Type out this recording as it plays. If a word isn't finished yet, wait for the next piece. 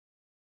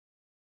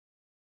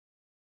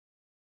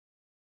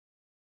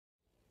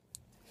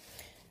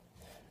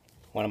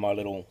one of my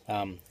little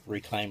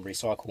reclaim,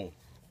 recycle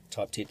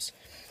type tips.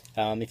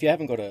 If you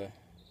haven't got a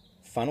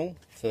funnel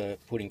for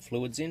putting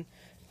fluids in,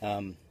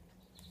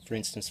 for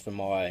instance for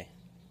my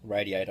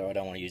radiator I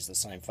don't want to use the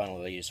same funnel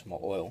that I use for my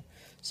oil,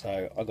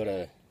 so I got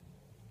a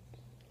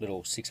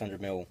little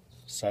 600ml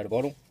soda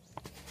bottle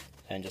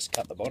and just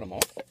cut the bottom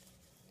off,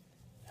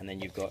 and then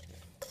you've got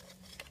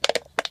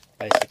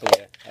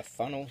basically a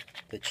funnel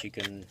that you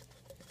can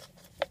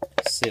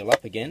seal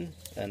up again,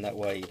 and that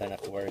way you don't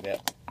have to worry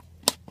about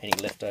any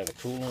leftover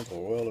coolant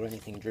or oil or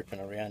anything dripping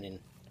around in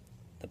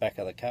the back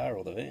of the car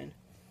or the van.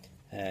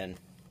 And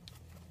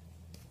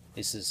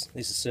this has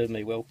served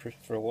me well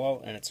for a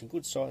while, and it's a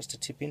good size to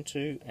tip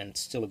into, and it's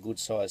still a good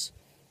size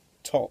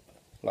top,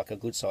 like a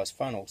good size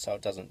funnel, so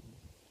it doesn't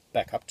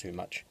back up too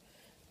much.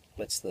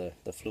 Lets the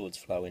fluids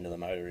flow into the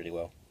motor really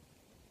well.